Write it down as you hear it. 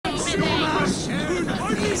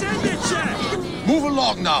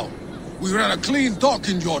talk now. We ran a clean dock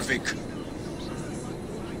in Jorvik.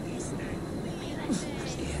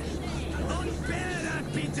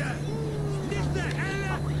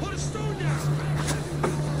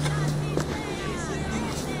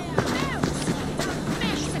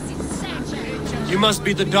 You must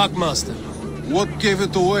be the dockmaster. What gave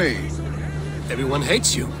it away? Everyone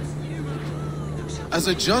hates you. As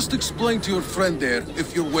I just explained to your friend there,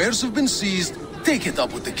 if your wares have been seized, take it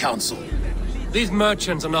up with the council. These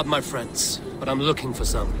merchants are not my friends, but I'm looking for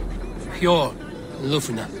some. Hjor and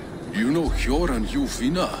Lufina. You know Hjor and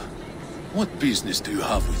Lufina? What business do you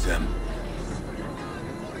have with them?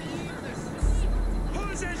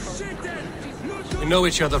 We know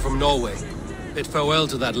each other from Norway. Bid farewell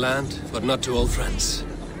to that land, but not to old friends.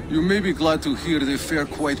 You may be glad to hear they fare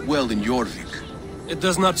quite well in Jorvik. It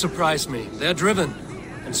does not surprise me. They're driven,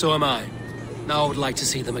 and so am I. Now I would like to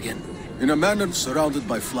see them again. In a manor surrounded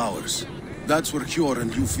by flowers. That's where Hjor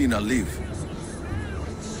and Lufina live.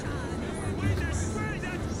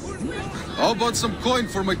 How about some coin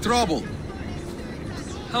for my trouble?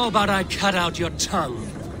 How about I cut out your tongue?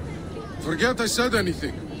 Forget I said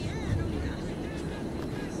anything.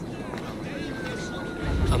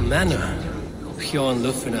 A manor. Hjor and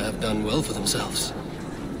Lufina have done well for themselves.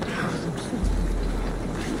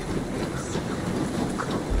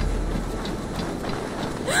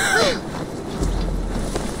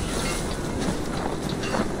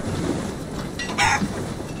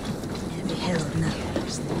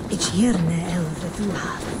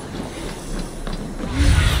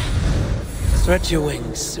 Stretch your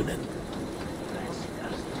wings, Sunan.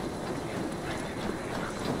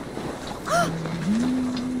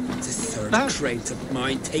 The third crate of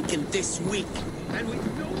mine taken this week, and with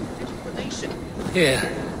no explanation. Here,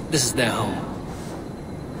 this is their home.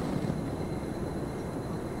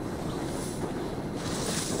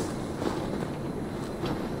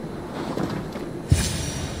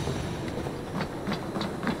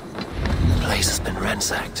 The place has been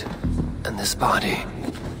ransacked, and this body,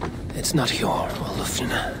 it's not Hjor or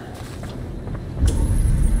Lufina.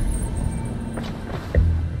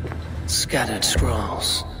 Scattered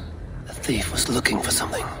scrolls. The thief was looking for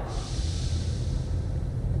something.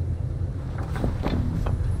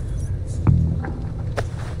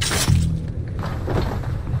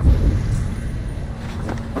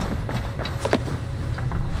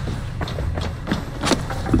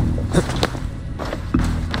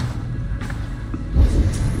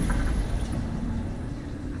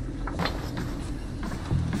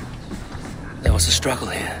 There was a struggle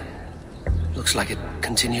here. Looks like it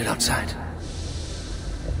continued outside.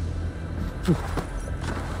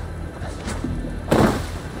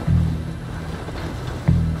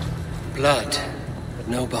 Blood, but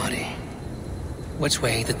no body. Which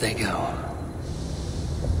way did they go?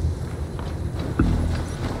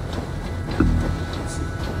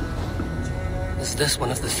 Is this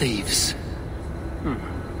one of the thieves?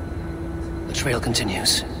 The trail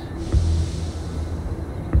continues.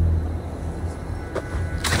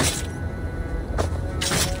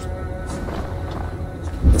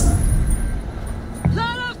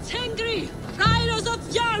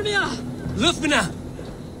 Lufina!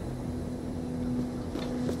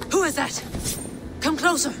 Who is that? Come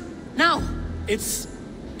closer, now! It's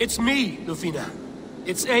me, Lufina.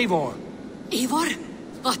 It's Eivor. Eivor?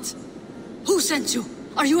 What? Who sent you?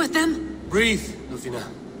 Are you with them? Breathe, Lufina.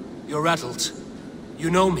 You're rattled. You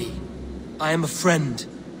know me. I am a friend.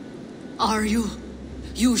 Are you?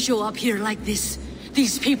 You show up here like this.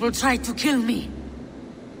 These people tried to kill me.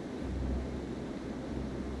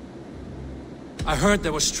 I heard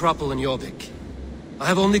there was trouble in Jorvik. I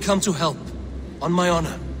have only come to help, on my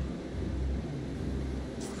honor.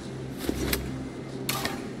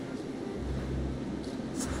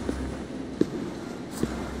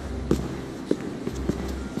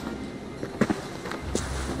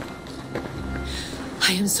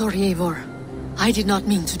 I am sorry, Eivor. I did not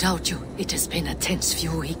mean to doubt you. It has been a tense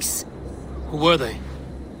few weeks. Who were they?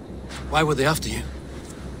 Why were they after you?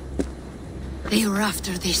 They were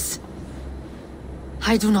after this.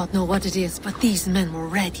 I do not know what it is, but these men were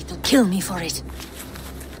ready to kill me for it.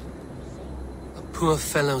 A poor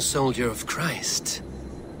fellow soldier of Christ.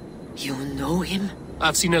 You know him?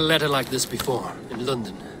 I've seen a letter like this before, in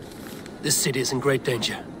London. This city is in great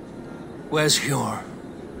danger. Where's Hjor?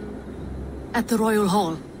 At the Royal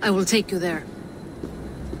Hall. I will take you there.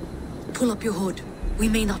 Pull up your hood. We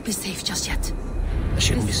may not be safe just yet. I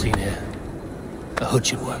shouldn't be seen here. A hood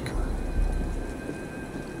should work.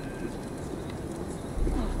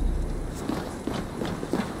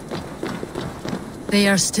 They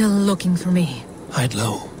are still looking for me. Hide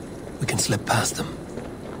low. We can slip past them.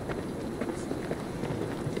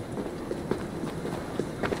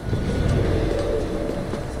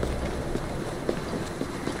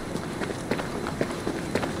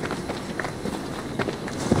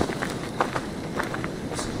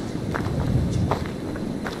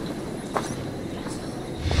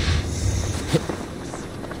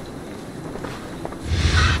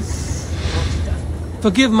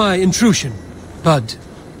 Forgive my intrusion, Bud.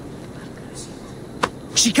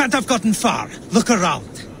 She can't have gotten far. Look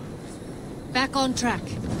around. Back on track.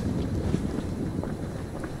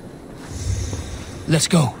 Let's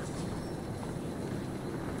go.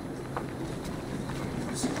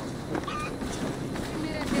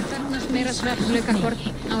 Meira svefnleikakort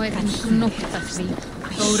á einn snótt af því.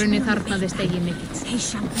 Þórunni þarfnaðist eigin mitt.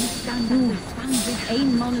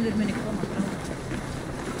 Ein mánuður muni koma frá.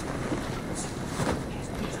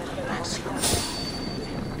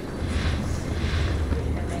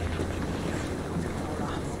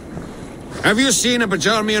 Have you seen a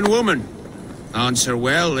Bajarmian woman? Answer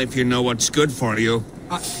well if you know what's good for you.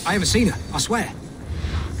 I haven't seen her, I swear.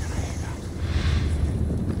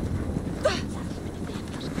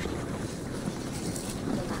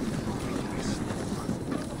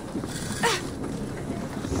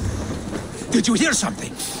 Did you hear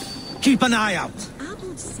something? Keep an eye out.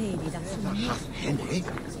 Henne,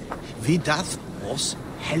 vi dath os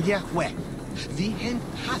helja we. Vi hen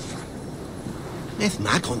hath. Neth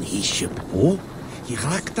makon hi ship o. Hi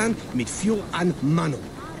raktan mit fjord an mano.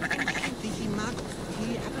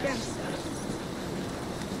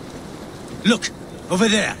 Look, over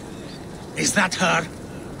there. Is that her?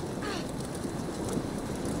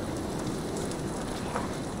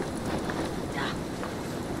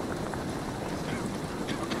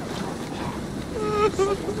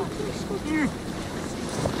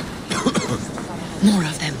 More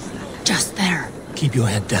of them. Just there. Keep your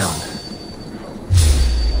head down.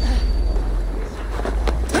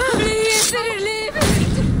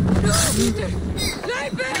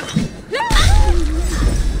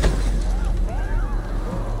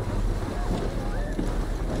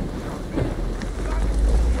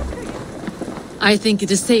 I think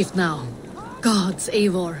it is safe now. Gods,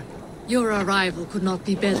 Eivor. Your arrival could not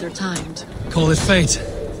be better timed. Call it fate.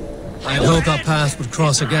 I had hoped our paths would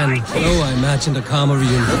cross again, though I imagined a calmer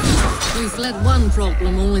reunion. We fled one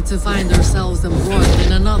problem only to find ourselves embroiled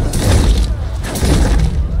in another.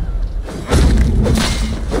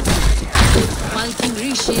 While King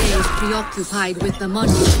Rishi is preoccupied with the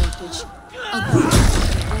money shortage, a group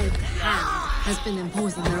of red hand has been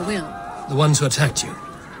imposing their will. The ones who attacked you.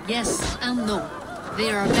 Yes and no.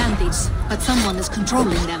 They are bandits, but someone is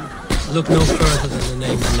controlling them. Look no further than the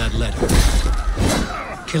name on that letter.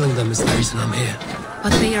 Killing them is the reason I'm here.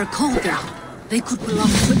 But they are colder. They could belong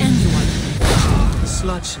to anyone.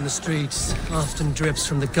 Sludge in the streets often drips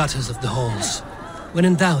from the gutters of the halls. When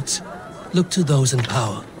in doubt, look to those in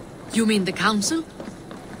power. You mean the council?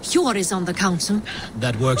 Hjor is on the council.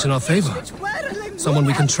 That works in our favor. Someone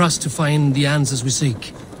we can trust to find the answers we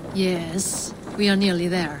seek. Yes, we are nearly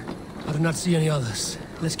there. I do not see any others.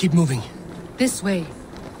 Let's keep moving. This way.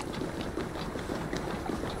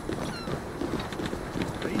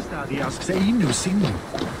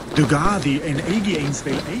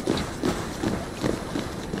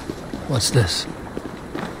 What's this?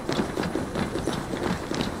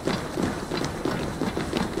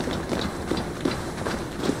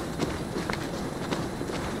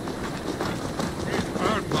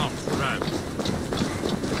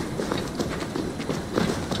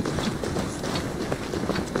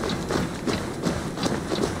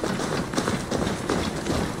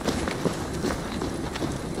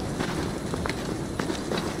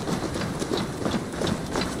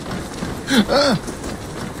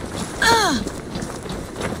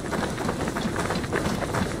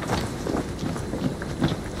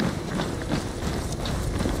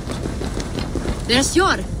 There's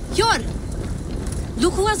Hjor! Hjor!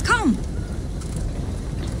 Look who has come!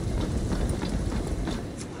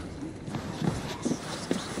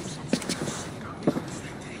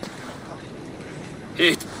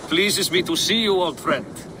 It pleases me to see you, old friend.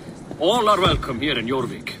 All are welcome here in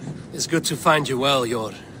Jorvik. It's good to find you well,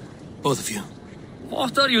 Hjor. Both of you.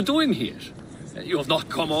 What are you doing here? You have not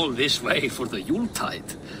come all this way for the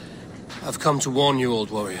Yuletide. I've come to warn you,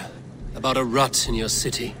 old warrior, about a rut in your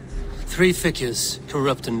city. 3 figures,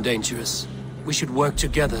 corrupt and dangerous. We should work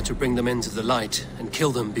together to bring them into the light and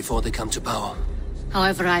kill them before they come to power.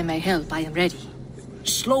 However I may help, I am ready.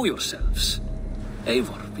 Slow yourselves.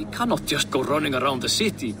 Eivor, we cannot just go running around the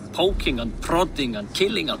city, poking and prodding and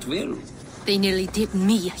killing at will. They nearly did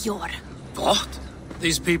me, Hjor. What?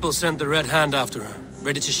 These people sent the Red Hand after her,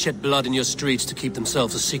 ready to shed blood in your streets to keep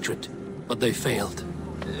themselves a secret. But they failed.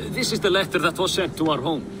 This is the letter that was sent to our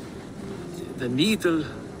home. The needle,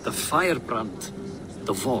 the firebrand,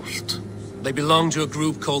 the vault. They belong to a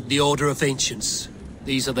group called the Order of Ancients.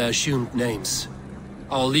 These are their assumed names.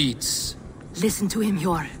 Our leads. Listen to him,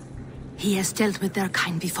 Hjor. He has dealt with their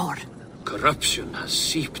kind before. Corruption has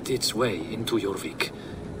seeped its way into Jorvik.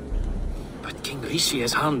 But King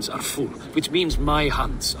Rishie's hands are full, which means my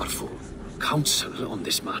hands are full. Counsel on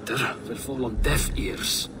this matter will fall on deaf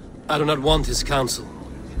ears. I do not want his counsel.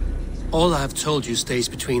 All I have told you stays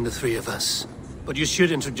between the three of us. But you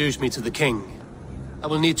should introduce me to the king. I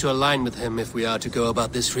will need to align with him if we are to go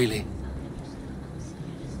about this freely.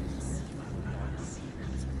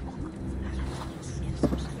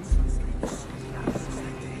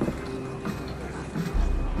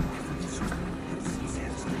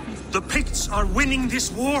 The Picts are winning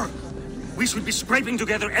this war. We should be scraping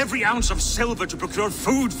together every ounce of silver to procure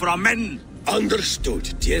food for our men.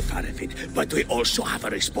 Understood, dear Faravid, but we also have a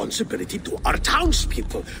responsibility to our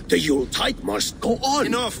townspeople. The Yuletide must go on.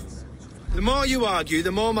 Enough! The more you argue,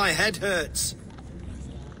 the more my head hurts.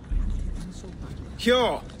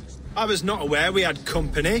 Sure, I was not aware we had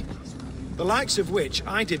company, the likes of which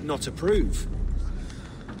I did not approve.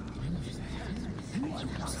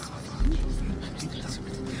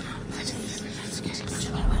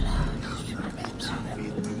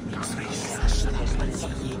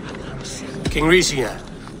 King Rishia,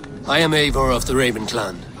 I am Eivor of the Raven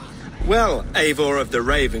clan. Well, Eivor of the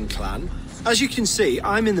Raven clan, as you can see,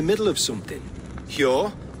 I'm in the middle of something.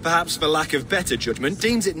 Hjor, perhaps for lack of better judgment,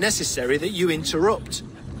 deems it necessary that you interrupt.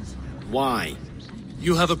 Why?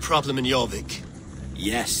 You have a problem in Jorvik.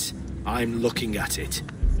 Yes, I'm looking at it.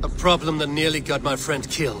 A problem that nearly got my friend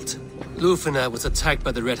killed. Lufina was attacked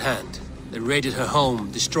by the Red Hand. They raided her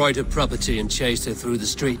home, destroyed her property, and chased her through the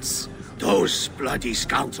streets. Those bloody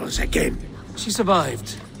scoundrels again. She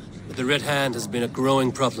survived, but the Red Hand has been a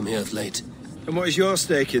growing problem here of late. And what is your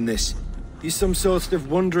stake in this? You some sort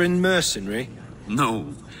of wandering mercenary?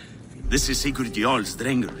 No. This is Sigurd Jarl's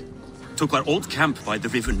Drenger. Took our old camp by the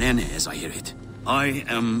river Nene, as I hear it. I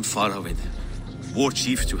am Faravid, war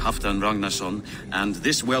chief to Halfdan Ragnarsson, and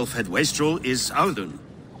this well-fed wastrel is Audun,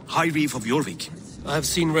 High Reef of Jorvik. I have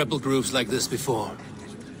seen rebel groups like this before.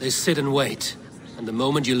 They sit and wait, and the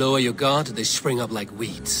moment you lower your guard, they spring up like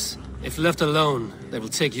weeds. If left alone, they will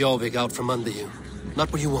take Jorvik out from under you.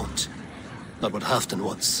 Not what you want. Not what Halfdan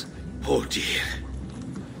wants. Oh dear.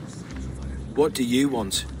 What do you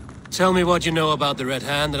want? Tell me what you know about the Red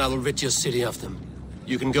Hand and I will rid your city of them.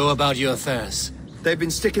 You can go about your affairs. They've been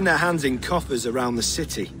sticking their hands in coffers around the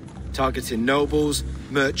city, targeting nobles,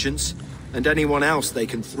 merchants, and anyone else they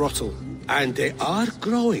can throttle. And they are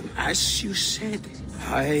growing, as you said.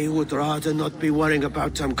 I would rather not be worrying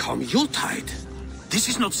about them come Yuletide. This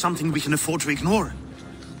is not something we can afford to ignore.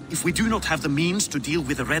 If we do not have the means to deal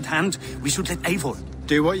with the Red Hand, we should let Eivor.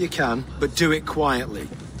 Do what you can, but do it quietly.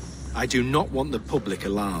 I do not want the public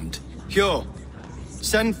alarmed. Hjor,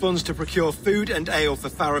 send funds to procure food and ale for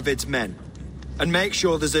Faravid's men. And make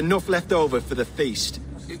sure there's enough left over for the feast.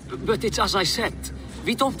 But it's as I said,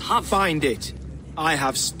 we don't have... Find it. I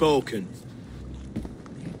have spoken.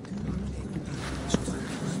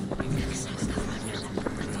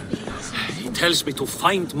 He tells me to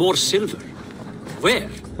find more silver. Where?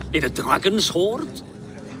 In a dragon's hoard?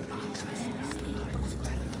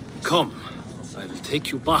 Come, I will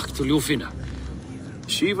take you back to Lufina.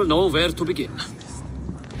 She will know where to begin.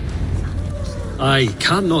 I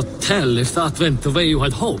cannot tell if that went the way you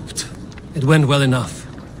had hoped. It went well enough.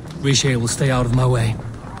 Riche will stay out of my way.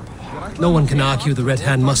 No one can argue the Red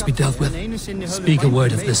Hand must be dealt with. Speak a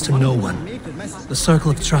word of this to no one. The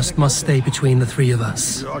circle of trust must stay between the three of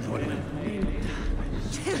us.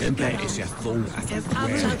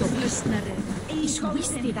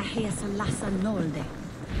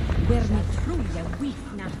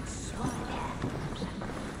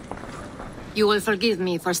 You will forgive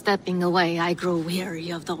me for stepping away. I grow weary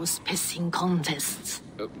of those pissing contests.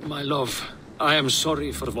 My love, I am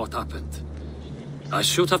sorry for what happened. I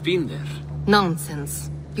should have been there. Nonsense.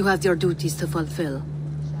 You have your duties to fulfill.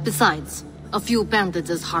 Besides, a few bandits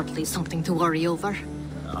is hardly something to worry over.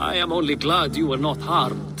 I am only glad you were not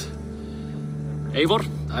harmed. Eivor,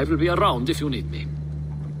 I will be around if you need me.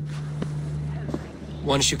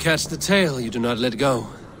 Once you catch the tail, you do not let go.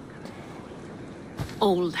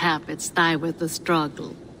 Old habits die with the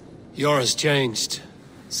struggle. Yours changed.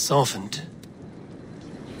 Softened.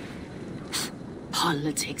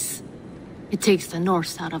 Politics. It takes the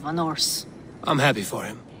Norse out of a Norse. I'm happy for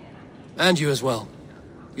him. And you as well.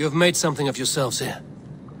 You have made something of yourselves here.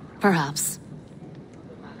 Perhaps.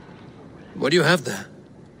 What do you have there?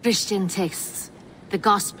 Christian texts. The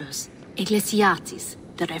Gospels. Ecclesiastes.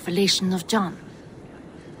 The Revelation of John.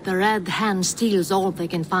 The Red Hand steals all they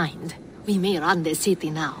can find. We may run the city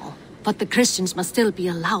now, but the Christians must still be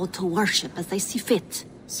allowed to worship as they see fit.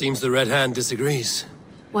 Seems the Red Hand disagrees.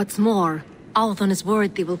 What's more, Althon is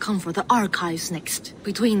worried they will come for the archives next.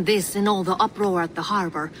 Between this and all the uproar at the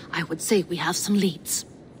harbor, I would say we have some leads.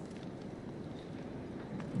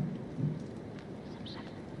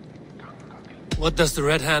 What does the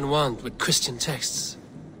Red Hand want with Christian texts?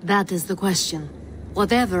 That is the question.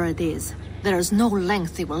 Whatever it is, there is no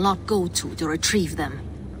length they will not go to retrieve them.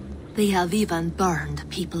 They have even burned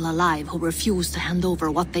people alive who refuse to hand over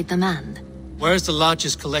what they demand. Where's the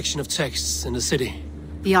largest collection of texts in the city?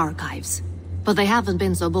 The archives. But they haven't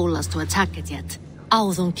been so bold as to attack it yet.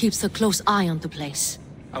 Audun keeps a close eye on the place.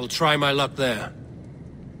 I will try my luck there.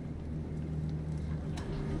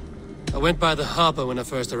 I went by the harbor when I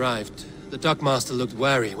first arrived. The dockmaster looked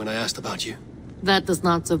wary when I asked about you. That does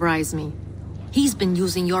not surprise me. He's been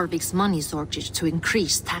using Jorvik's money shortage to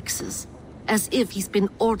increase taxes. As if he's been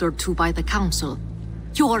ordered to by the council.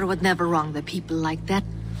 Jor would never wrong the people like that,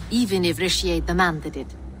 even if Rishier demanded it.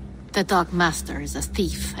 The dockmaster is a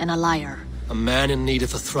thief and a liar. A man in need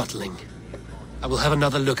of a throttling. I will have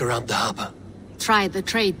another look around the harbor. Try the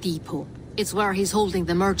trade depot. It's where he's holding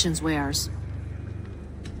the merchants' wares.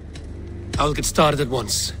 I will get started at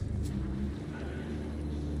once.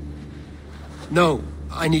 No,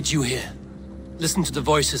 I need you here. Listen to the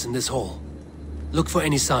voices in this hall. Look for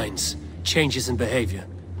any signs, changes in behavior,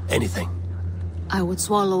 anything. I would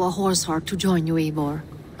swallow a horse heart to join you, Eivor.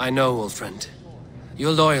 I know, old friend.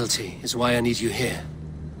 Your loyalty is why I need you here.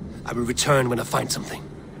 I will return when I find something.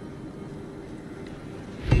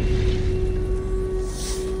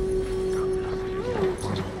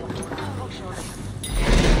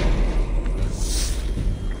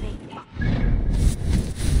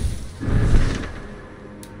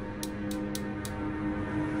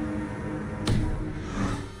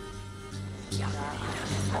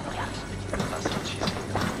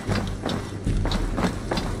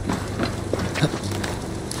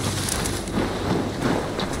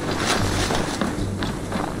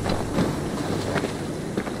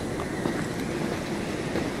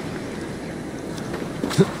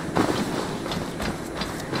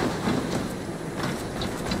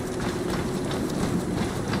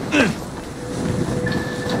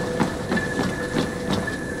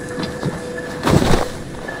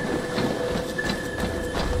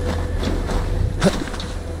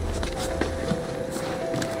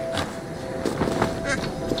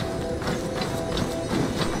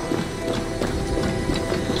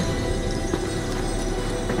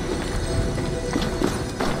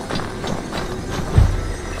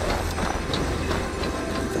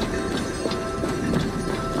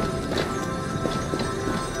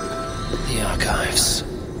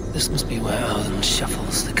 This must be where Audun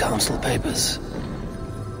shuffles the council papers.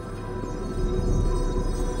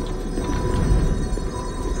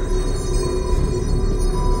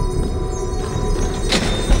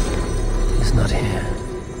 He's not here.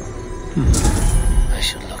 I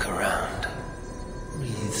should look around.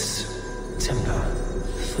 Wreaths, timber,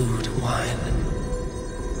 food, wine.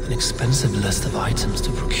 An expensive list of items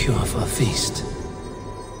to procure for a feast.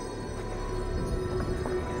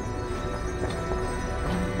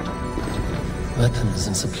 Weapons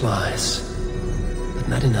and supplies, but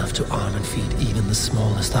not enough to arm and feed even the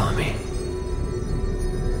smallest army.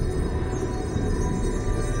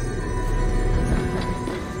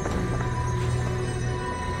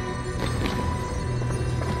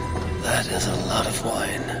 That is a lot of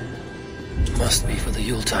wine. Must be for the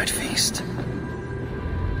Yuletide feast.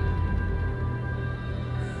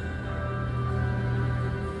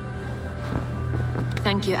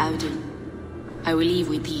 Thank you, Audun. I will leave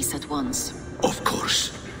with these at once. Of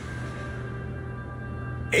course.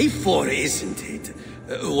 Eivor, isn't it?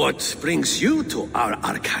 What brings you to our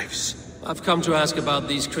archives? I've come to ask about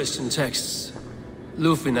these Christian texts.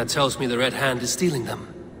 Lufina tells me the Red Hand is stealing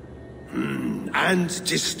them. And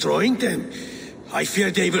destroying them? I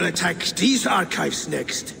fear they will attack these archives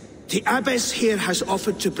next. The abbess here has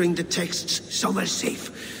offered to bring the texts somewhere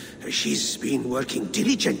safe. She's been working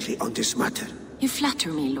diligently on this matter. You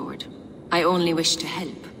flatter me, Lord. I only wish to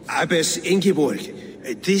help. Abbess Ingeborg,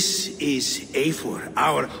 this is Eivor,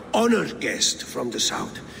 our honored guest from the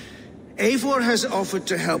south. Eivor has offered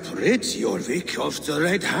to help rid Jorvik of the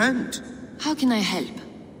Red Hand. How can I help?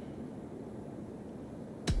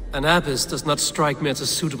 An abbess does not strike me as a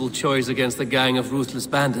suitable choice against a gang of ruthless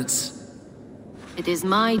bandits. It is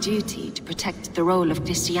my duty to protect the role of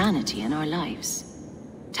Christianity in our lives.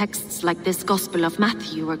 Texts like this Gospel of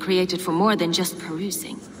Matthew were created for more than just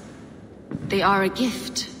perusing. They are a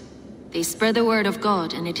gift. They spread the word of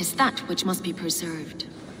God, and it is that which must be preserved,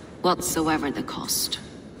 whatsoever the cost.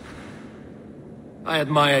 I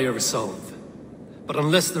admire your resolve. But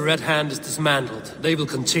unless the Red Hand is dismantled, they will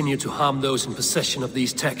continue to harm those in possession of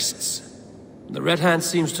these texts. The Red Hand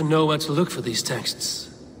seems to know where to look for these texts.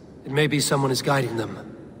 It may be someone is guiding them.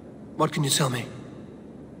 What can you tell me?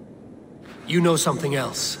 You know something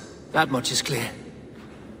else. That much is clear.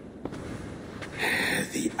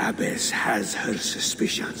 The Abbess has her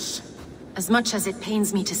suspicions. As much as it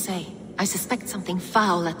pains me to say, I suspect something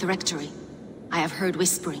foul at the rectory. I have heard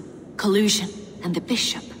whispering, collusion, and the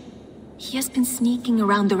bishop. He has been sneaking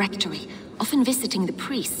around the rectory, often visiting the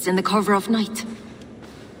priests in the cover of night.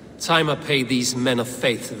 Time I pay these men of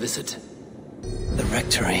faith a visit. The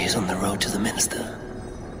rectory is on the road to the minster.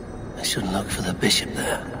 I should look for the bishop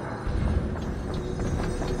there.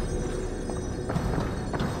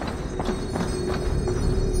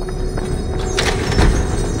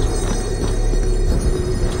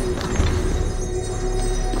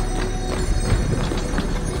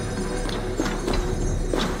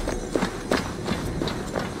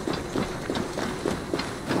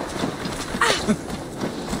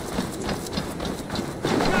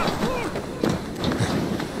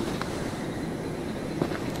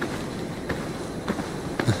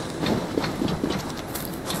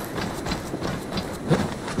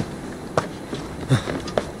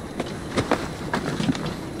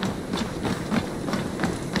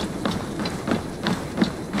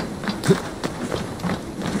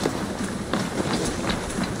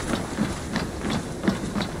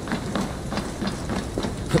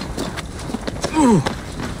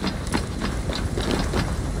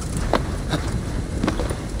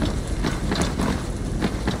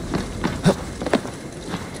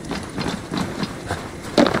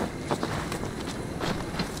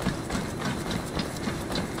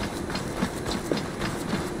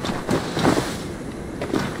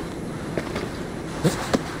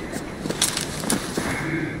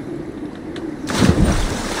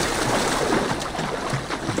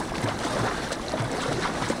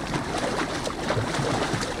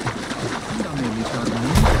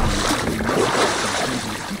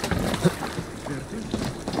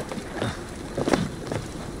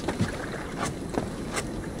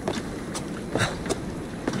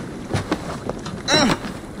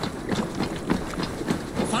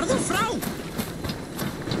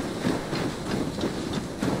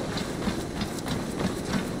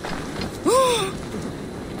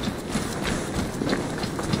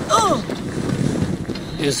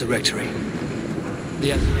 Here's the rectory.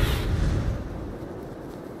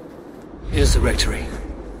 Here's the rectory.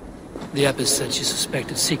 The abbess said she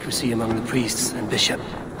suspected secrecy among the priests and bishop.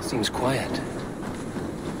 Seems quiet.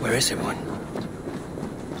 Where is everyone?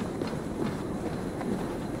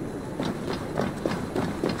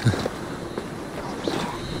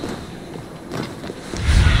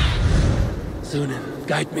 Thunin,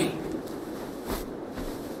 guide me.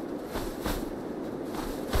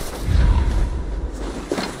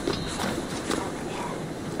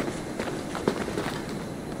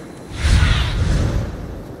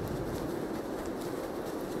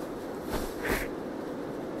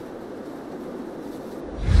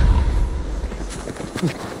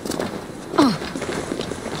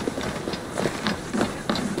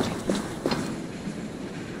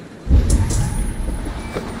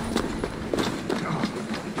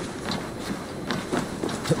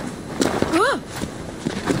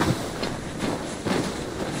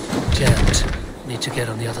 To get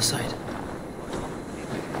on the other side.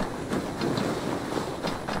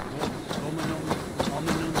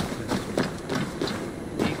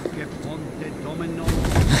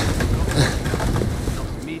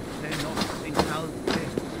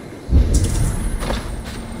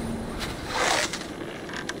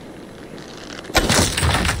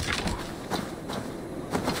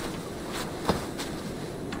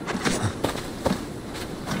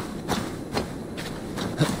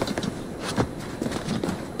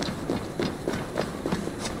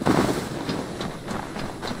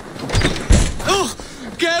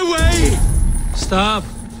 Stop!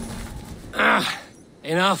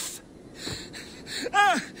 Enough!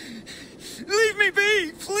 Leave me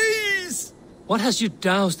be, please! What has you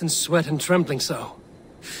doused in sweat and trembling so?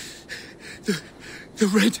 The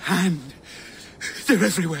Red Hand. They're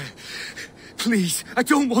everywhere. Please, I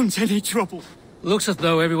don't want any trouble. Looks as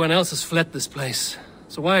though everyone else has fled this place.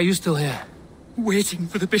 So why are you still here? Waiting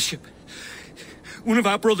for the bishop. One of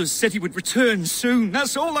our brothers said he would return soon.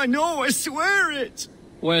 That's all I know, I swear it!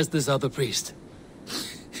 Where's this other priest?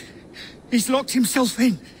 He's locked himself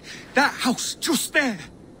in. That house, just there.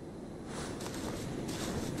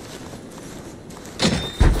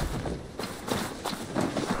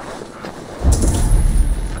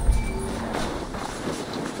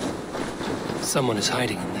 Someone is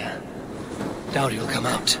hiding in there. Doubt he'll come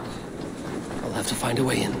out. I'll have to find a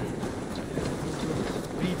way in.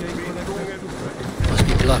 Must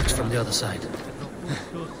be blocked from the other side.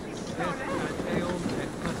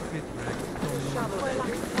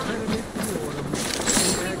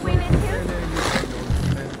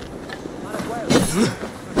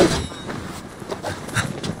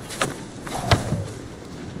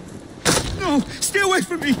 No! Stay away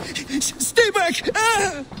from me! Stay back!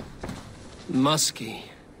 Ah! Muskie.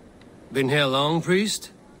 Been here long,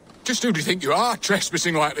 priest? Just who do you think you are,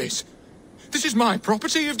 trespassing like this? This is my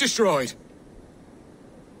property you've destroyed.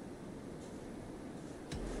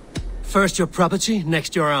 First your property,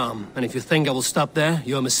 next your arm. And if you think I will stop there,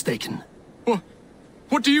 you're mistaken.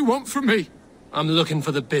 What do you want from me? I'm looking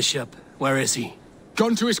for the bishop. Where is he?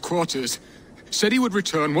 Gone to his quarters. Said he would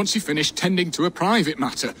return once he finished tending to a private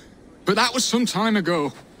matter. But that was some time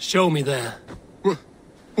ago. Show me there.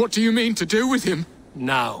 What do you mean to do with him?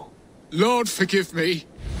 Now. Lord, forgive me.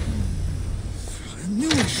 I knew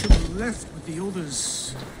I should have left with the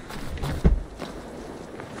others.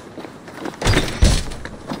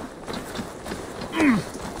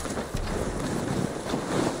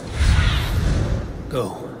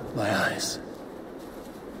 Go, my eyes.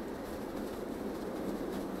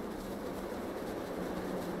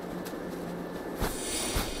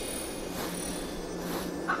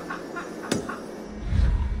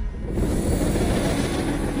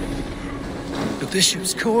 The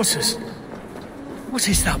bishop's quarters. What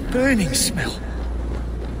is that burning smell?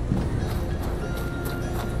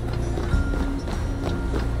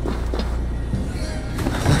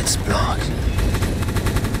 It's blocked.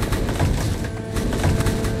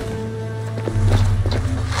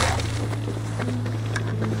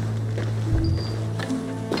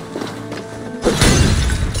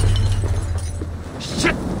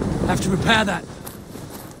 Shit! Have to repair that.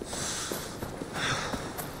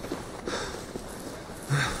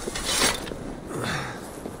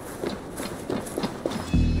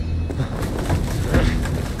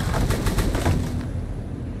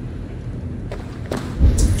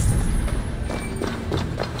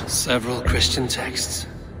 Several Christian texts.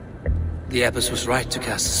 The abbess was right to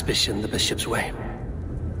cast suspicion the bishop's way.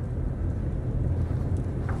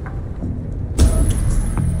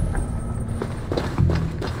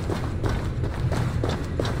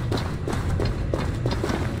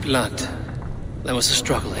 Blood. There was a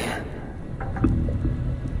struggle here.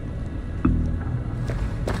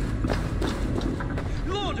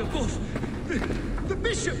 Lord above! The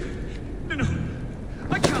bishop! No,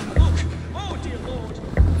 I can't look! Oh, dear Lord!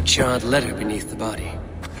 A charred letter beneath the body.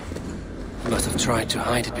 He must have tried to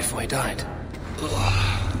hide it before he died.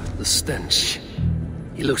 Ugh, the stench.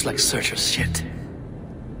 He looks like Searcher's shit.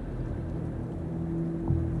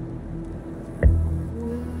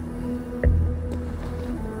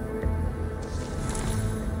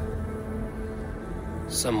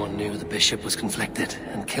 Someone knew the bishop was conflicted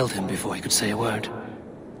and killed him before he could say a word.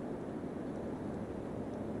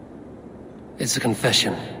 It's a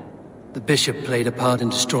confession. The bishop played a part in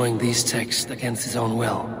destroying these texts against his own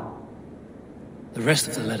will. The rest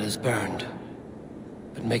of the letter is burned,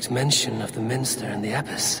 but makes mention of the minster and the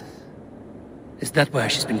abbess. Is that where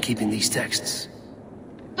she's been keeping these texts?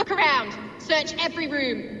 Look around! Search every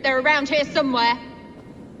room. They're around here somewhere.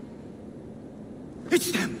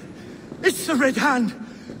 It's them! It's the Red Hand!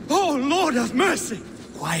 Oh, Lord have mercy!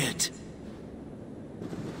 Quiet.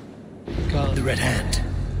 Guard the Red Hand.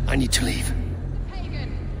 I need to leave.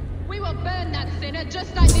 Pagan! We will burn that sinner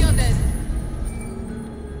just like the others!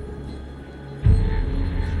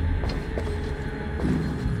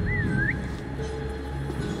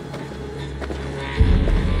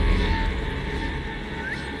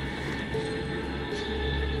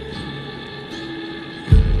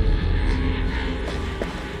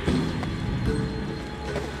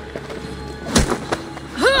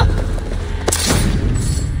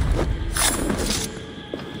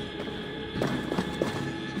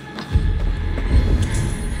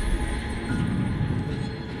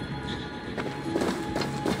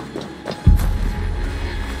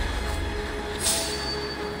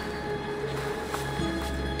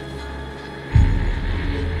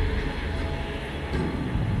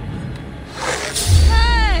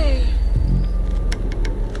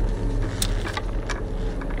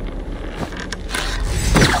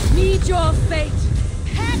 Your fate!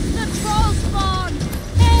 Heck the troll spawn!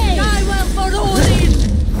 Hey! I will for Odin!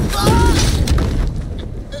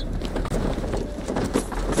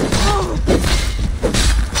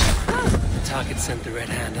 The target sent the Red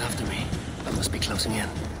Hand after me. I must be closing in.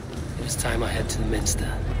 It is time I head to the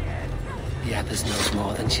minster. The abbess knows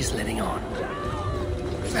more than she's letting on.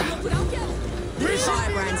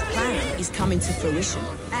 Firebrand's plan is coming to fruition.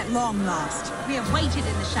 At long last. We have waited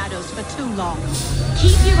in the shadows for too long.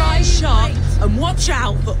 Keep your eyes sharp and watch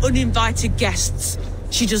out for uninvited guests.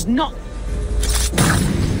 She does not...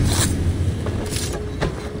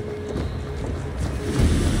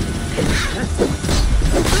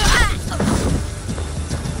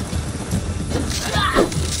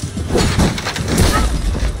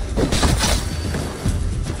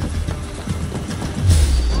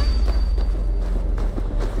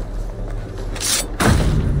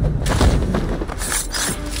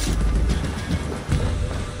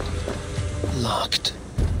 Locked.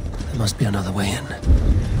 There must be another way in.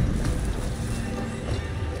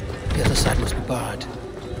 The other side must be barred.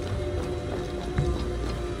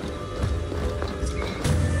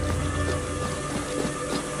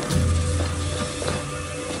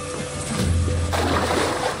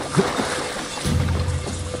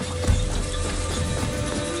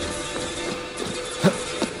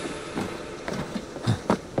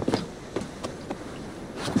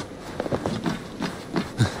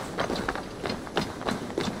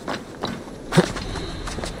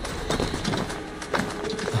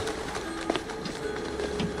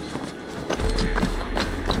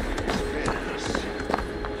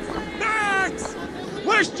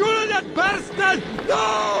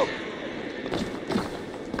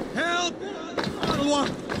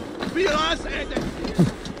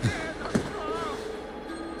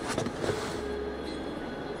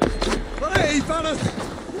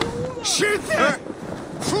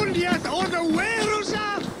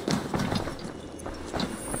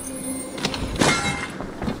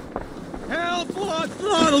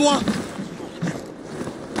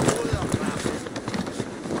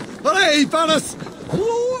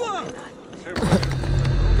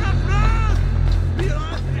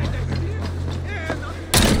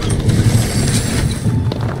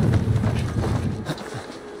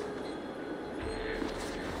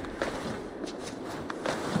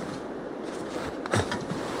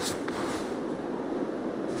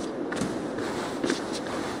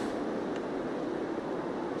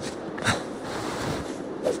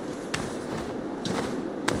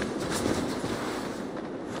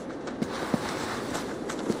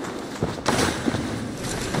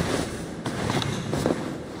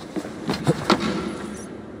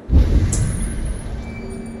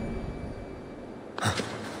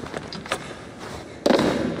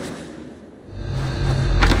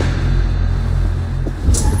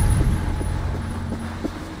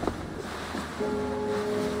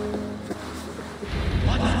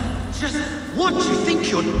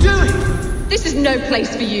 This is no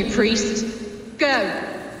place for you, priest. Go,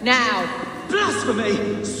 now.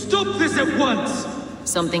 Blasphemy! Stop this at once!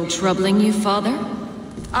 Something troubling you, father?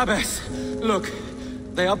 Abbess, look.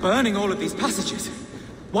 They are burning all of these passages.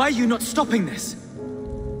 Why are you not stopping this?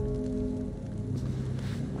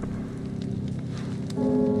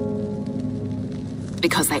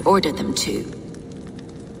 Because I ordered them to.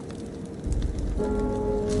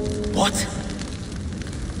 What?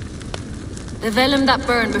 The vellum that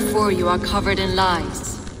burn before you are covered in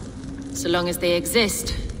lies. So long as they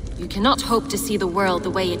exist, you cannot hope to see the world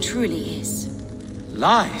the way it truly is.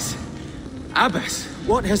 Lies? Abbess,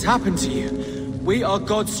 what has happened to you? We are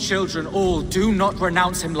God's children all. Do not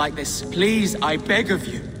renounce him like this. Please, I beg of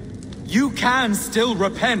you. You can still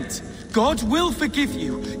repent. God will forgive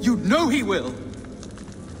you. You know he will.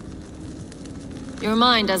 Your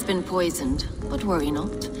mind has been poisoned, but worry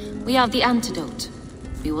not. We have the antidote.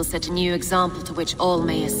 We will set a new example to which all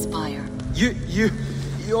may aspire.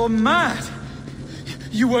 You're mad!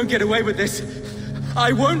 You won't get away with this.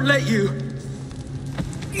 I won't let you.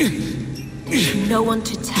 No one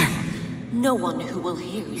to tell. No one who will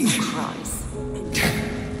hear your cries.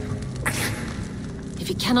 If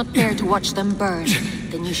you cannot bear to watch them burn,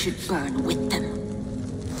 then you should burn with them.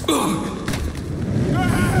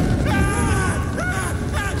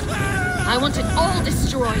 I want it all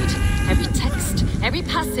destroyed. Every text, every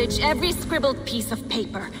passage, every scribbled piece of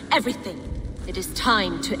paper, everything. It is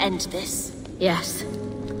time to end this. Yes.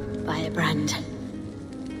 Firebrand.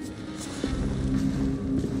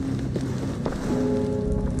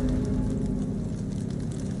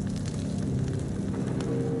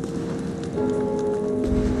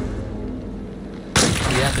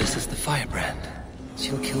 The Abbess is the firebrand.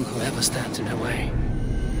 She'll kill whoever stands in her way.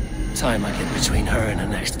 Time I get between her and her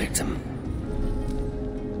next victim.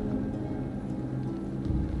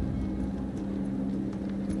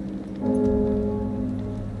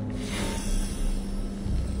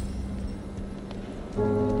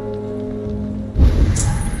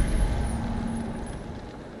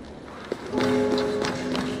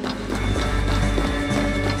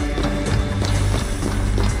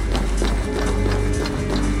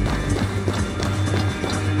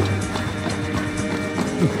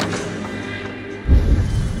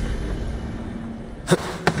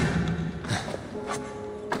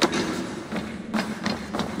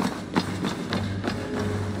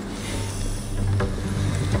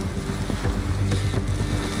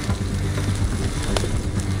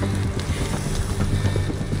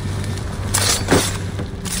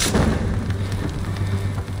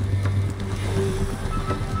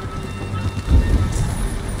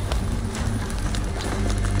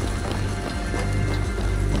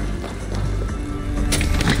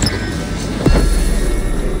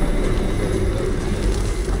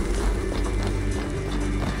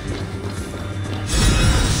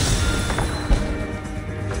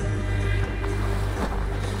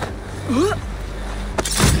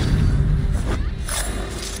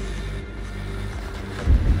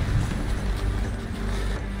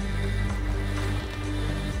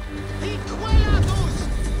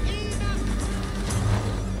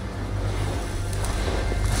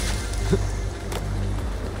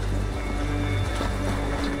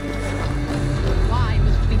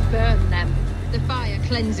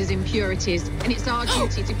 Cleanses impurities, and it's our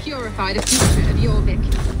duty to purify the future of Jorvik.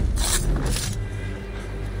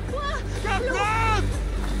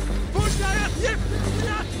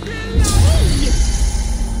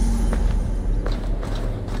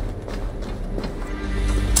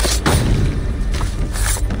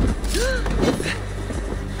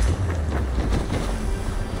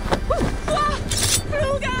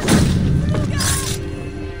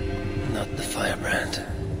 Not the firebrand.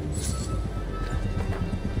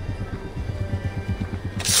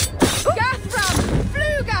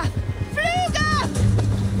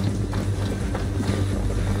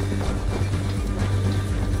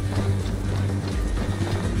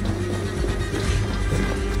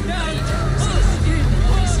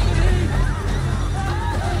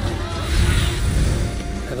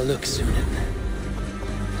 Look, Sunan.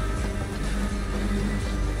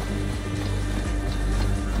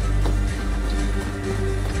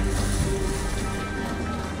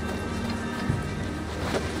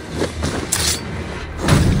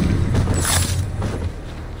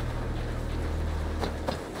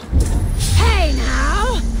 Hey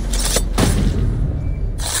now!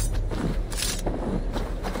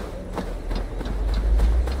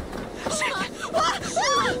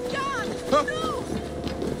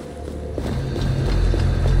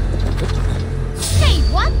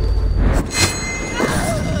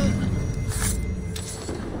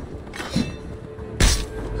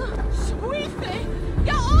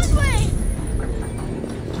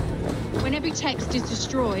 Is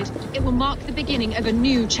destroyed, it will mark the beginning of a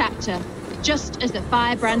new chapter, just as the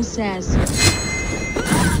firebrand says.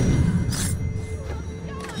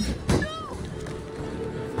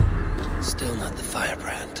 Still not the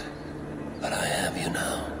firebrand, but I have you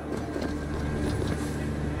now.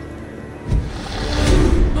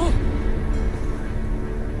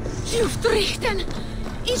 Juftrichten!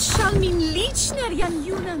 Ich shall min lichner jan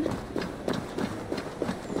junan.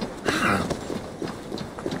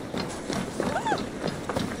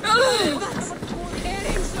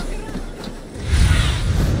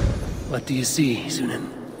 What do you see, Sunan?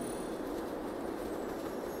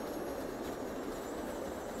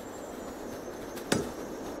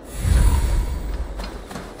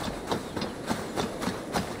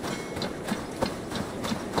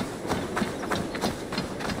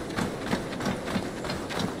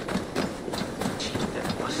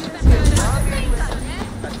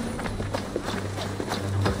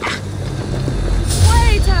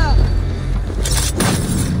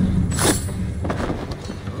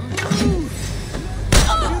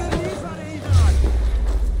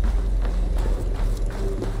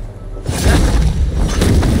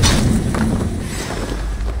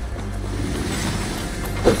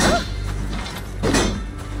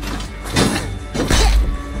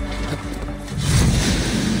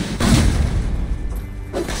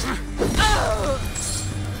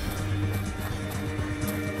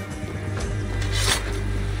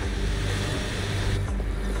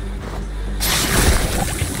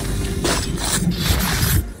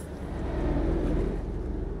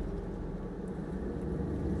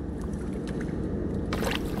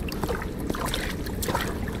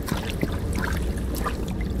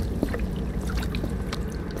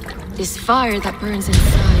 This fire that burns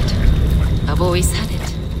inside, I've always had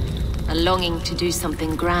it. A longing to do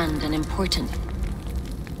something grand and important.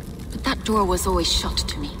 But that door was always shut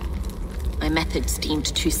to me. My methods deemed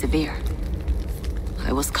too severe.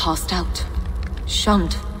 I was cast out,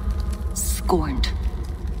 shunned, scorned.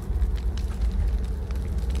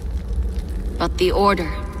 But the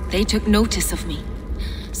Order, they took notice of me.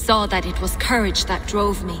 Saw that it was courage that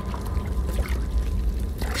drove me.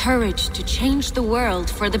 Courage to change the world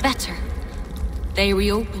for the better. They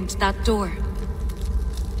reopened that door.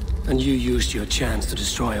 And you used your chance to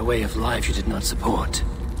destroy a way of life you did not support.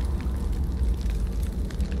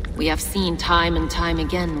 We have seen time and time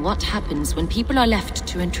again what happens when people are left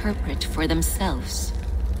to interpret for themselves.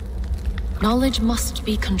 Knowledge must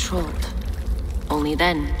be controlled. Only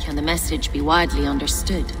then can the message be widely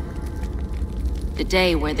understood. The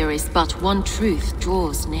day where there is but one truth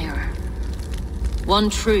draws nearer.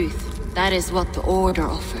 One truth, that is what the Order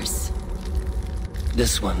offers.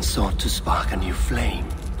 This one sought to spark a new flame,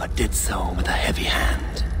 but did so with a heavy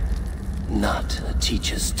hand. Not a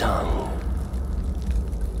teacher's tongue.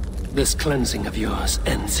 This cleansing of yours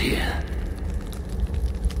ends here.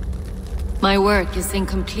 My work is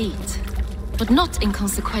incomplete, but not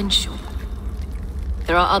inconsequential.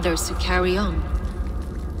 There are others who carry on.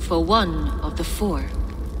 For one of the four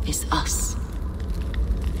is us.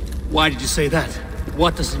 Why did you say that?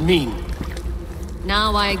 What does it mean?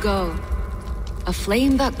 Now I go. A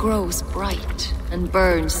flame that grows bright and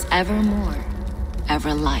burns ever more,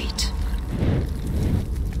 ever light.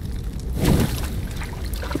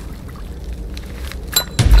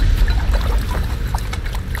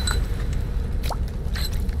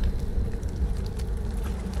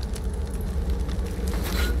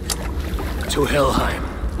 To Helheim,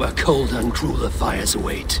 where colder and crueler fires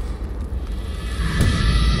await.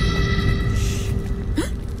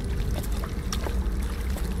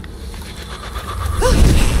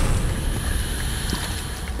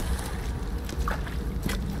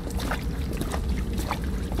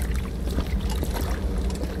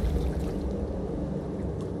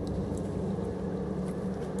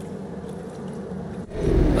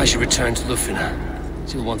 I should return to Lufina.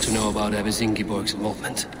 She'll want to know about Abbess Ingeborg's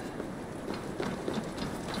involvement.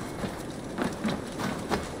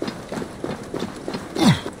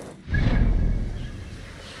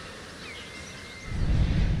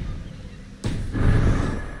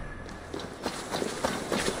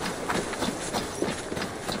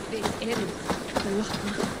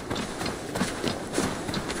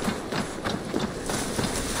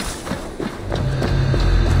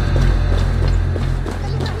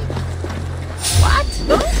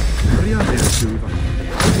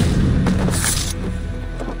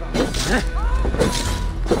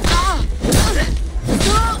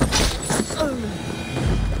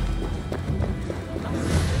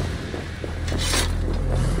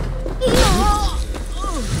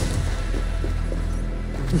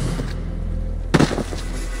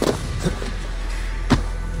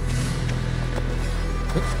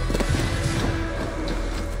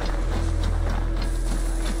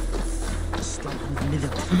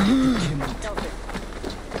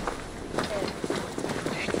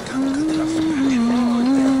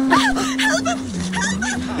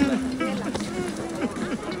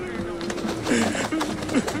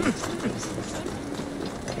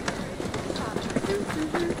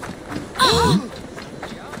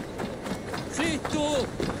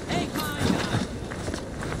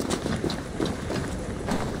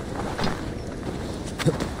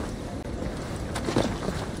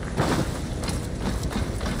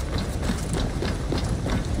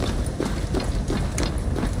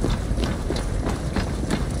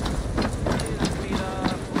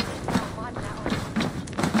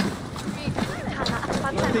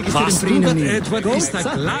 Vastugat Edward is the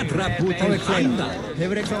gladra putin finder.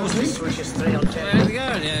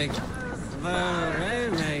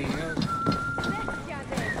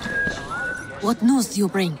 What news do you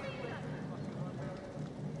bring?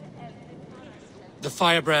 The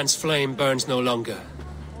firebrand's flame burns no longer.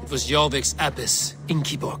 It was Jorvik's abbess,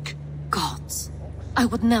 Ingeborg. Gods, I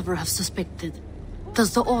would never have suspected.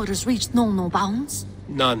 Does the orders reach no bounds?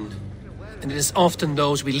 None. And it is often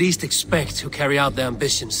those we least expect who carry out their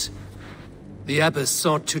ambitions. The abbess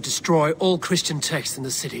sought to destroy all Christian texts in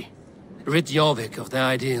the city, rid Jorvik of their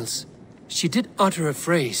ideals. She did utter a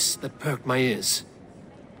phrase that perked my ears.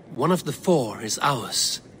 One of the four is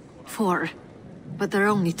ours. 4. But there are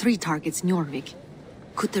only 3 targets in Jorvik.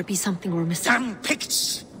 Could there be something we're missing? Damn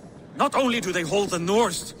Picts! Not only do they hold the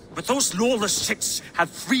north, but those lawless shits have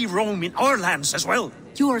free roam in our lands as well.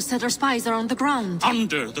 Yours said our spies are on the ground.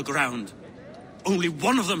 Under the ground. Only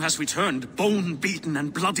one of them has returned, bone-beaten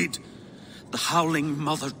and bloodied. The Howling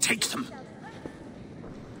Mother take them.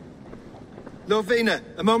 Lovina,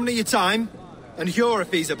 a moment of your time. And Hjor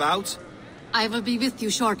if he's about. I will be with you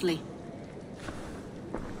shortly.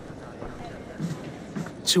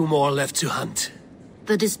 2 more left to hunt.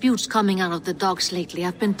 The disputes coming out of the docks lately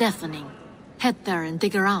have been deafening. Head there and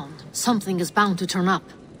dig around. Something is bound to turn up.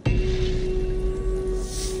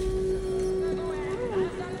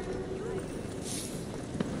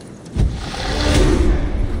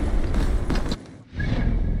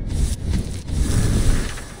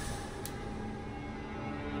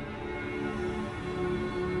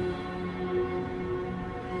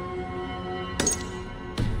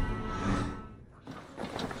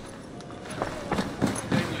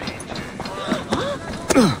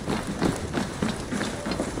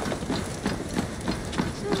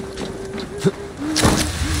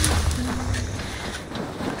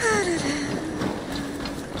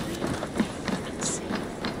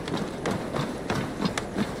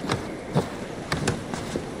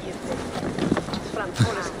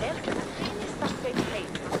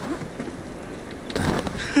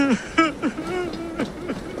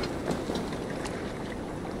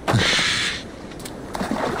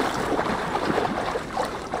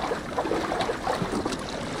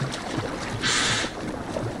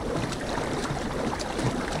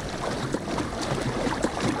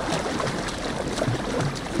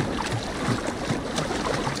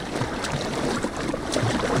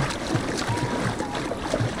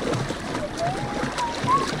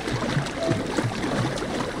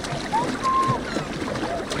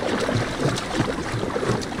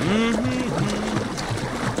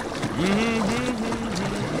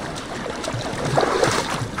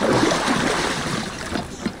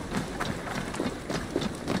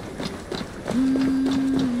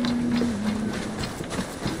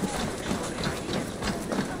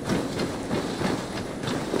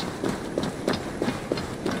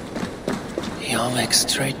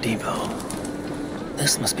 Trade depot.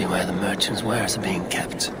 This must be where the merchants' wares are being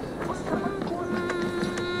kept.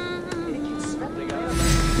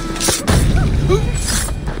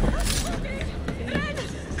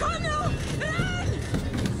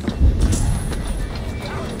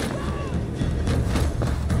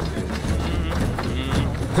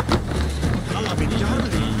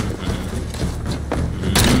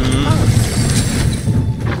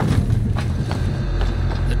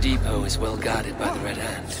 Well guarded by the Red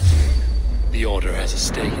Hand. The Order has a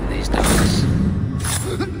stake in these docks.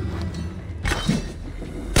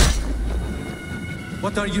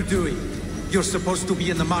 What are you doing? You're supposed to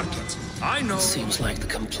be in the market. I know. Seems like the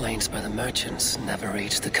complaints by the merchants never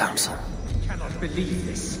reached the council. I cannot believe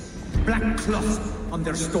this. Black cloth on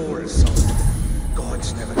their stores.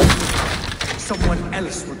 Gods never did. Someone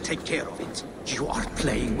else will take care of it. You are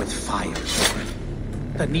playing with fire.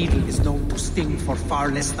 The needle is known to sting for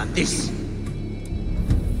far less than this.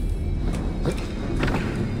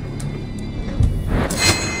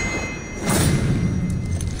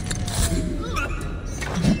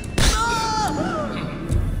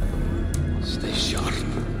 Stay sharp.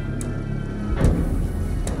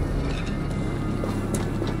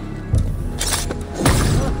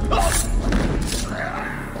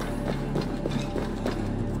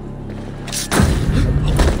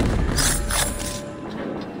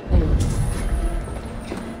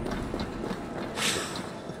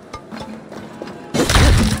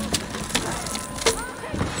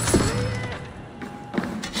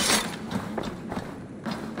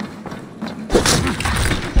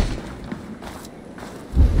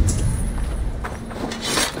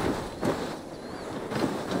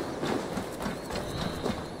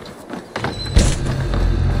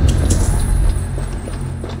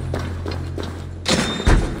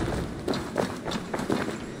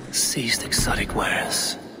 Seized exotic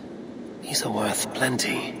wares. These are worth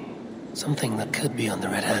plenty. Something that could be on the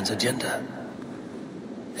Red Hand's agenda.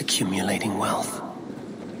 Accumulating wealth.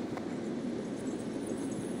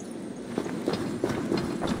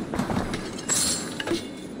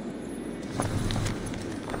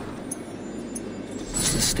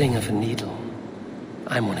 The sting of a needle.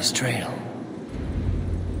 I'm on his trail.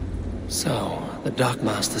 So, the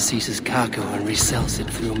dockmaster seizes cargo and resells it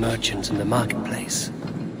through merchants in the marketplace.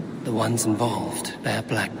 The ones involved bear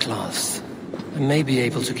black cloths. I may be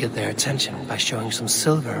able to get their attention by showing some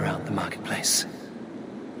silver around the marketplace.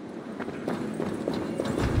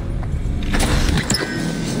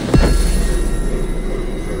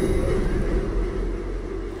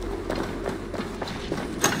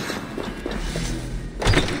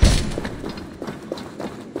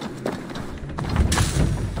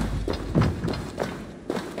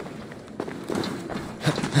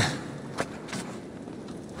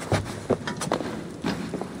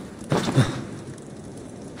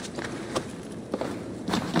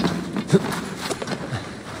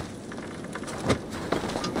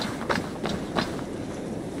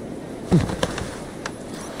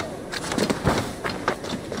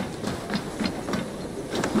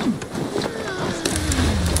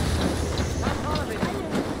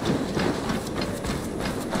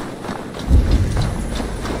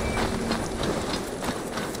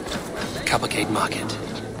 Market.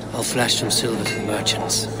 I'll flash some silver to the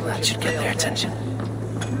merchants. That should get their attention.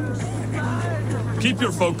 Keep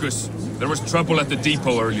your focus. There was trouble at the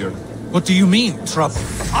depot earlier. What do you mean, trouble?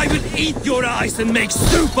 I will eat your eyes and make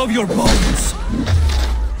soup of your bones!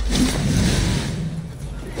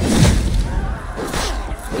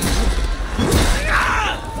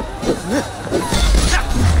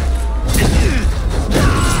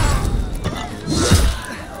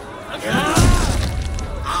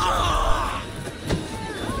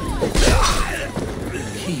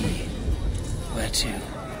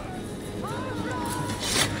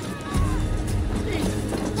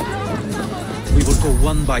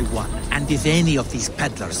 One by one, and if any of these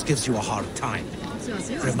peddlers gives you a hard time,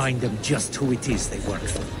 remind them just who it is they work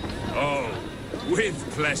for. Oh, with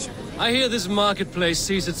pleasure. I hear this marketplace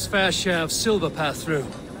sees its fair share of silver pass through.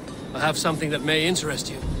 I have something that may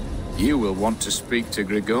interest you. You will want to speak to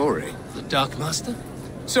Grigori. The Dark Master?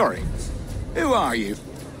 Sorry, who are you?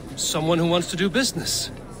 Someone who wants to do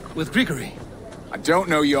business. With Grigori. I don't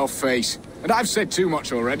know your face, and I've said too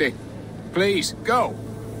much already. Please, go.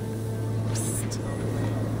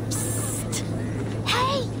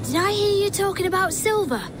 Did I hear you talking about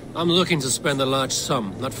silver? I'm looking to spend a large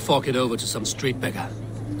sum, not fork it over to some street beggar.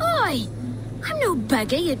 Oi! I'm no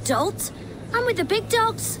beggar, you dolt. I'm with the big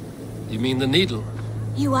dogs. You mean the needle?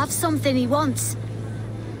 You have something he wants.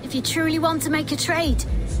 If you truly want to make a trade,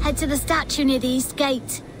 head to the statue near the east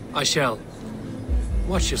gate. I shall.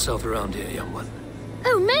 Watch yourself around here, young one.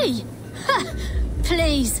 Oh, me? Ha!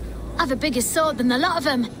 Please. I've a bigger sword than the lot of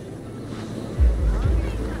them.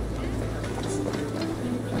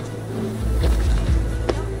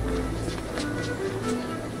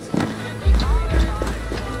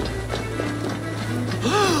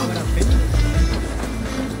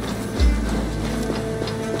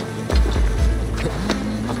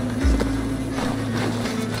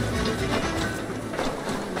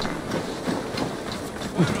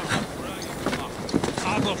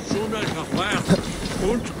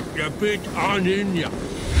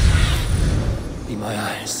 Be my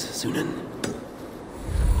eyes, Sunan.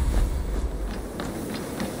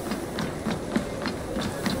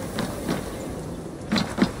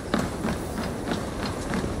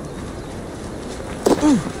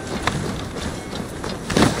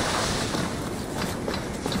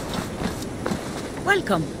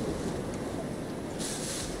 Welcome.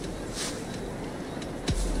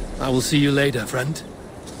 I will see you later, friend.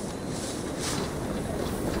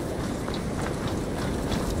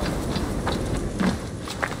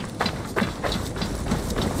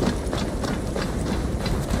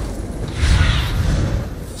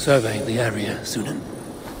 Survey the area, Sunan.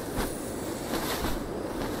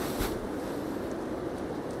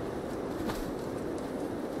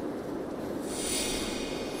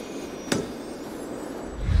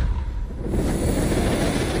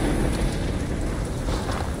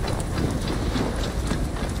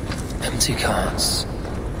 Empty carts,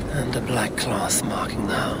 and a black cloth marking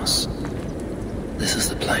the house. This is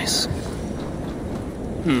the place.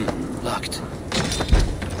 Locked.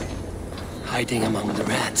 Hiding among the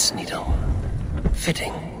rats, Needle.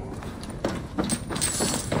 Fitting.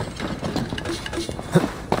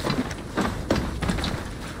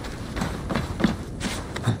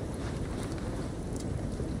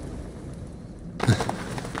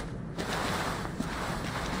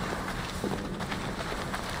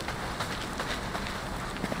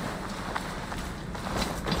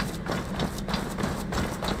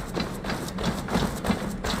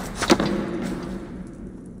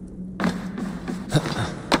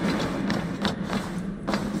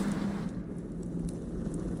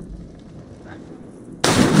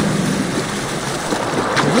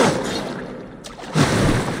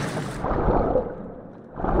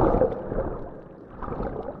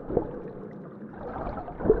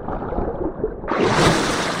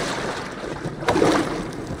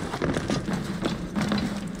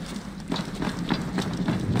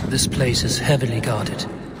 This place is heavily guarded.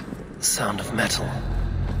 The sound of metal.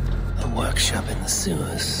 A workshop in the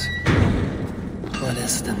sewers. What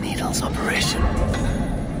is the Needle's operation?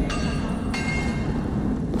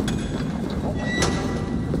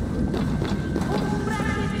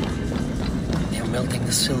 They're melting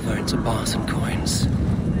the silver into bars and coins.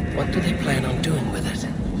 What do they plan on doing with it?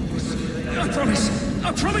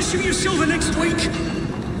 I promise you silver next week!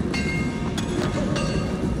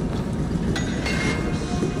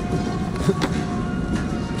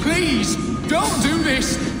 Please, don't do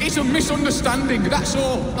this! It's a misunderstanding, that's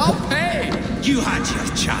all. I'll pay! You had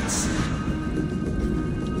your chance.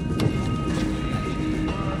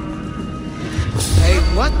 Hey,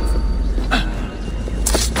 what?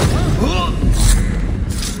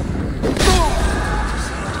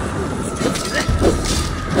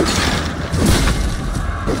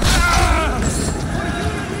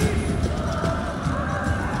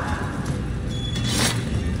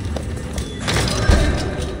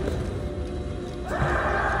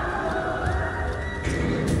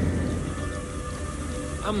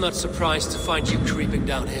 I'm not surprised to find you creeping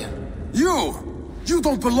down here. You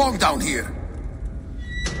don't belong down here!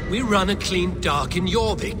 We run a clean dock in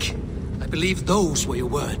Jorvik. I believe those were your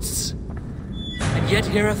words. And yet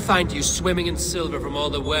here I find you swimming in silver from all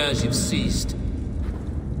the wares you've seized.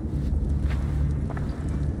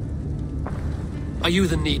 Are you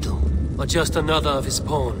the Needle, or just another of his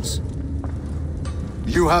pawns?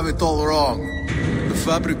 You have it all wrong. The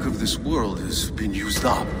fabric of this world has been used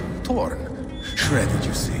up, torn, shredded,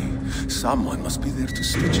 you see. Someone must be there to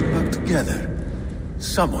stitch it back together.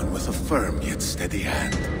 Someone with a firm yet steady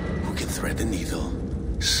hand, who can thread a needle.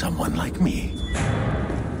 Someone like me.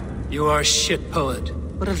 You are a shit poet,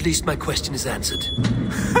 but at least my question is answered.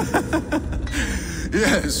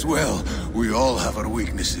 Yes, well, we all have our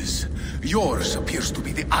weaknesses. Yours appears to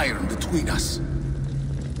be the iron between us.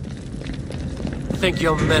 think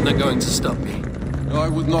your men are going to stop me? I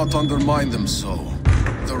would not undermine them so.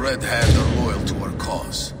 The Red Hand are loyal to our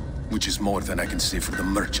cause, which is more than I can say for the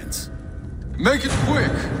merchants. Make it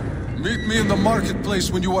quick! Meet me in the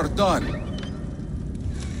marketplace when you are done.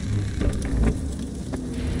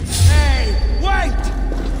 Hey, wait!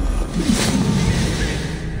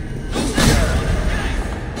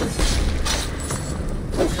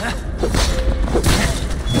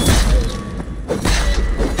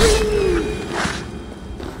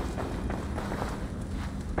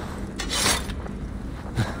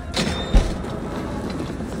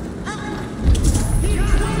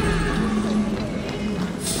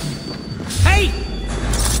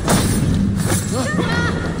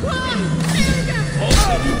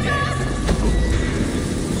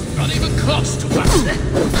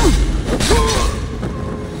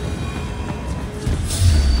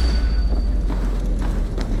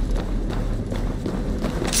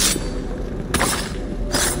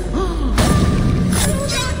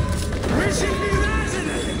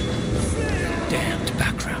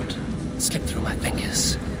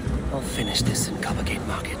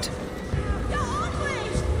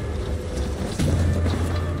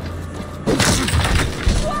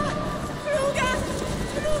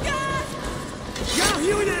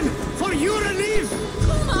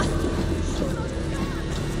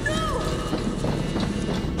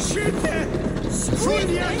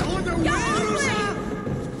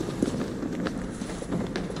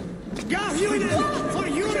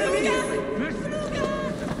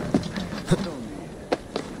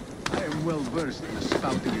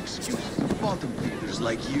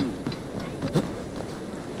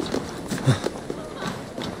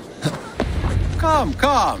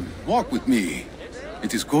 Come, walk with me.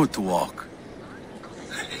 It is good to walk.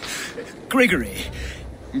 Gregory.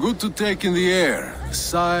 Good to take in the air. The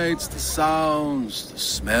sights, the sounds, the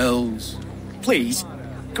smells. Please,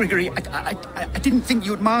 Gregory, I didn't think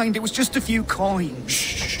you'd mind. It was just a few coins.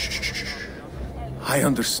 Shh. I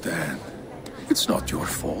understand. It's not your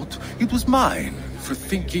fault. It was mine, for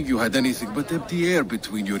thinking you had anything but empty air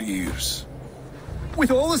between your ears. With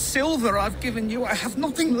all the silver I've given you, I have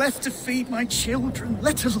nothing left to feed my children,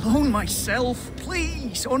 let alone myself.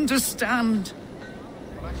 Please, understand.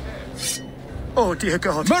 Oh, dear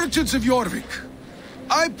God. Merchants of Jorvik,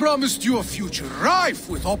 I promised you a future rife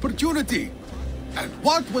with opportunity. And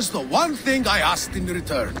what was the one thing I asked in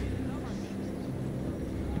return?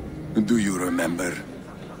 Do you remember?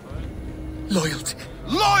 Loyalty.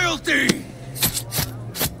 Loyalty!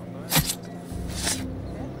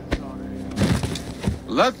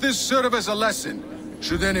 Let this serve as a lesson,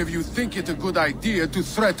 should any of you think it a good idea to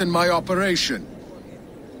threaten my operation.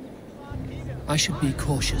 I should be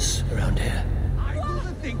cautious around here. I do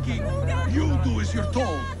the thinking. You do as you're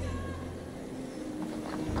told.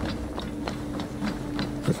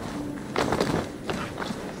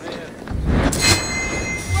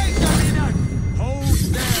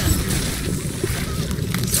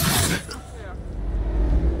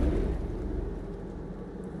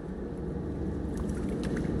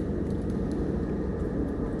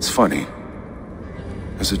 Funny.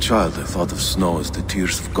 As a child, I thought of snow as the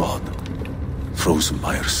tears of God, frozen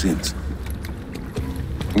by our sins.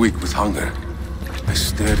 Weak with hunger, I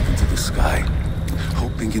stared into the sky,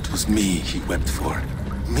 hoping it was me he wept for.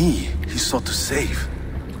 Me he sought to save.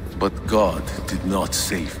 But God did not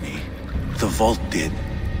save me. The vault did.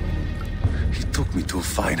 He took me to a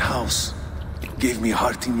fine house, gave me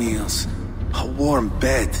hearty meals, a warm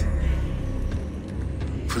bed.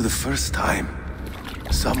 For the first time,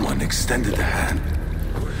 someone extended a hand,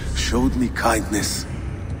 showed me kindness,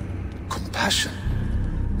 compassion.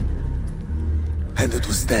 And it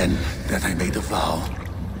was then that I made a vow.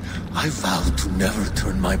 I vowed to never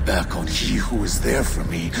turn my back on he who was there for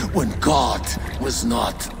me when God was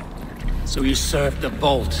not. So you served the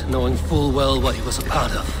Vault, knowing full well what he was a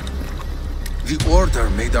part of? The Order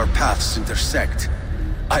made our paths intersect.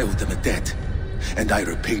 I owed them a debt, and I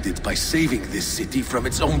repaid it by saving this city from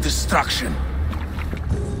its own destruction.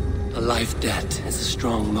 A life debt is a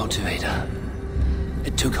strong motivator.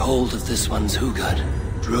 It took hold of this one's Hugad,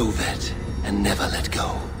 drove it, and never let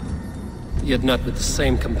go. Yet not with the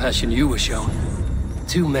same compassion you were shown.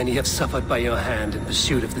 Too many have suffered by your hand in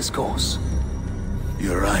pursuit of this cause.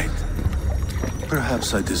 You're right.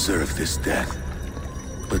 Perhaps I deserve this death.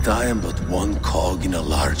 But I am but one cog in a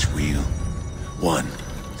large wheel. One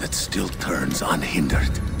that still turns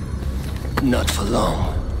unhindered. Not for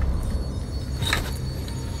long.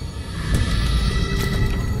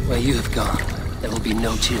 Where you have gone, there will be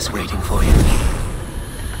no tears waiting for you.